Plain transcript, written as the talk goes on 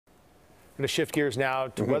Going to shift gears now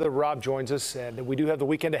to weather. Rob joins us, and we do have the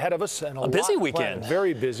weekend ahead of us. And a busy weekend.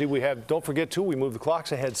 Very busy. We have, don't forget, too, we move the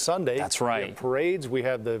clocks ahead Sunday. That's right. We have parades. We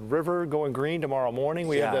have the river going green tomorrow morning.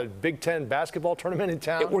 We have the Big Ten basketball tournament in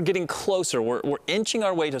town. We're getting closer. We're inching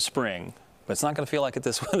our way to spring. But it's not going to feel like it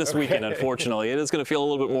this weekend, unfortunately. It is going to feel a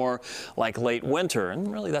little bit more like late winter,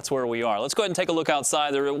 and really that's where we are. Let's go ahead and take a look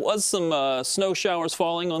outside. There was some snow showers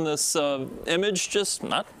falling on this image just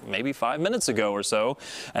maybe 5 minutes ago or so,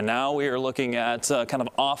 and now we are looking at kind of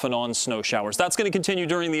off and on snow showers. That's going to continue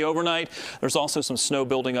during the overnight. There's also some snow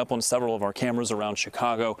building up on several of our cameras around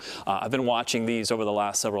Chicago. I've been watching these over the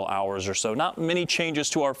last several hours or so. Not many changes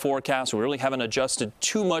to our forecast. We really haven't adjusted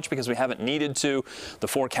too much because we haven't needed to. The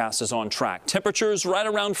forecast is on track. Temperatures right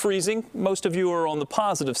around freezing. Most of you are on the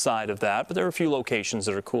positive side of that, but there are a few locations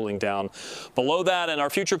that are cooling down below that. And our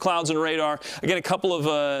future clouds and radar, again, a couple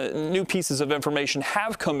of new pieces of information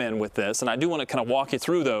have come in with this, and I do want to kind of walk you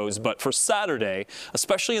through those. But for Saturday,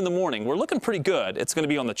 especially in the morning, we're looking pretty good. It's going to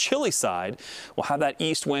be on the chilly side. We'll have that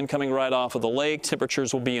east wind coming right off of the lake.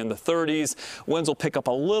 Temperatures will be in the 30s. Winds will pick up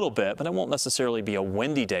a little bit, but it won't necessarily be a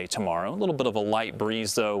windy day tomorrow. A little bit of a light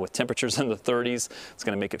breeze, though, with temperatures in the 30s. It's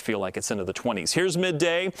going to make it feel like it's into the 20s. Here's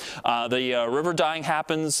midday. The river dyeing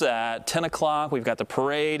happens at 10 o'clock. We've got the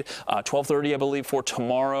parade, 12:30, I believe, for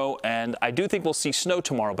tomorrow. And I do think we'll see snow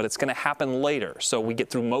tomorrow, but it's going to happen later. So we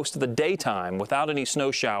get through most of the daytime without any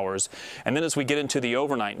snow showers. And then as we get into the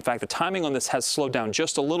overnight, in fact, the timing on this has slowed down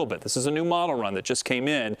just a little bit. This is a new model run that just came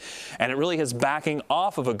in, and it really is backing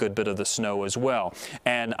off of a good bit of the snow as well.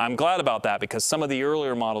 And I'm glad about that because some of the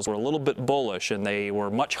earlier models were a little bit bullish, and they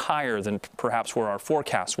were much higher than perhaps where our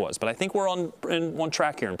forecast was. But I think we're on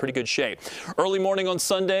track here in pretty good shape. Early morning on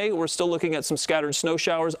Sunday, we're still looking at some scattered snow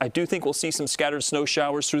showers. I do think we'll see some scattered snow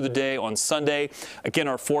showers through the day on Sunday. Again,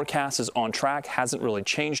 our forecast is on track. Hasn't really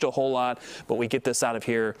changed a whole lot, but we get this out of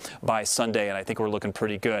here by Sunday, and I think we're looking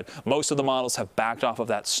pretty good. Most of the models have backed off of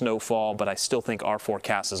that snowfall, but I still think our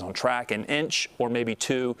forecast is on track, an inch or maybe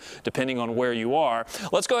two, depending on where you are.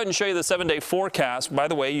 Let's go ahead and show you the 7-day forecast. By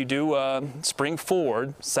the way, you do spring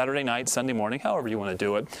forward Saturday night, Sunday morning, however you want to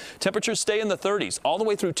do it. Temperatures stay in the 30s all the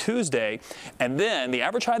way through Tuesday, and then the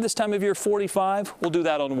average high this time of year, 45. We'll do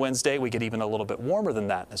that on Wednesday. We get even a little bit warmer than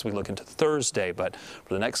that as we look into Thursday, but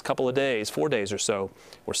for the next couple of days, 4 days or so,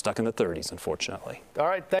 we're stuck in the 30s, unfortunately. All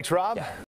right, thanks, Rob. Yeah.